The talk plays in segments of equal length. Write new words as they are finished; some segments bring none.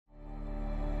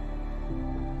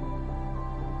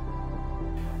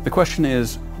The question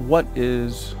is, what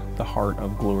is the heart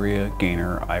of Gloria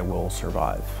Gaynor, I Will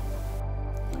Survive?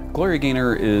 Gloria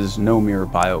Gaynor is no mere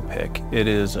biopic. It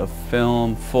is a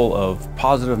film full of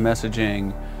positive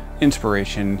messaging,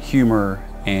 inspiration, humor,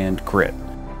 and grit.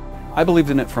 I believed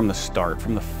in it from the start,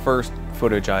 from the first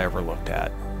footage I ever looked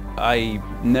at. I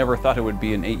never thought it would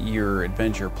be an 8-year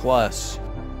adventure plus,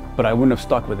 but I wouldn't have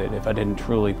stuck with it if I didn't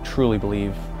truly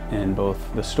believe in both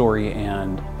the story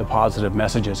and the positive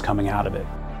messages coming out of it.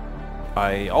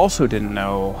 I also didn't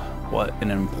know what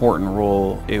an important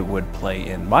role it would play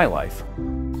in my life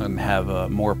and have a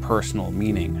more personal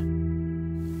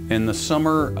meaning. In the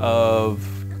summer of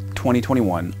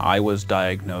 2021, I was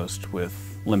diagnosed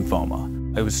with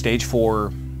lymphoma. It was stage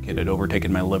 4. It had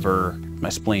overtaken my liver, my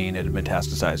spleen. It had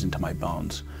metastasized into my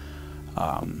bones.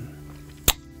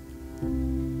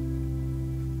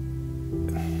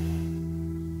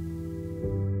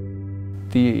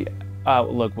 The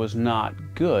outlook was not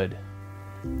good.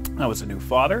 I was a new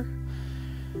father,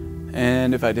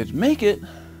 and if I didn't make it,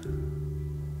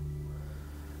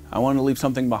 I wanted to leave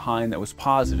something behind that was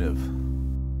positive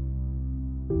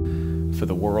for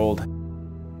the world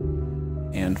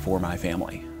and for my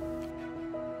family.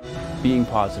 Being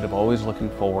positive, always looking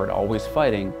forward, always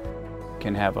fighting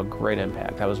can have a great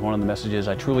impact. That was one of the messages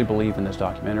I truly believe in this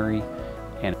documentary,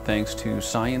 and thanks to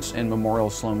science and Memorial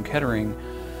Sloan Kettering,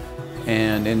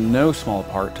 and in no small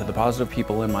part to the positive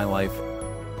people in my life,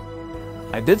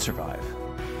 I did survive.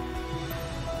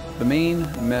 The main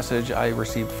message I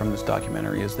received from this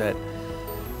documentary is that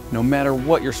no matter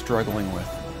what you're struggling with,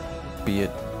 be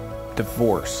it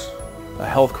divorce, a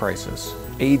health crisis,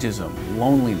 ageism,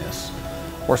 loneliness,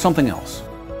 or something else,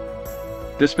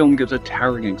 this film gives a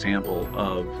towering example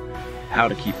of how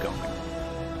to keep going.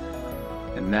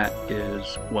 And that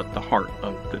is what the heart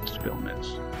of this film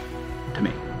is.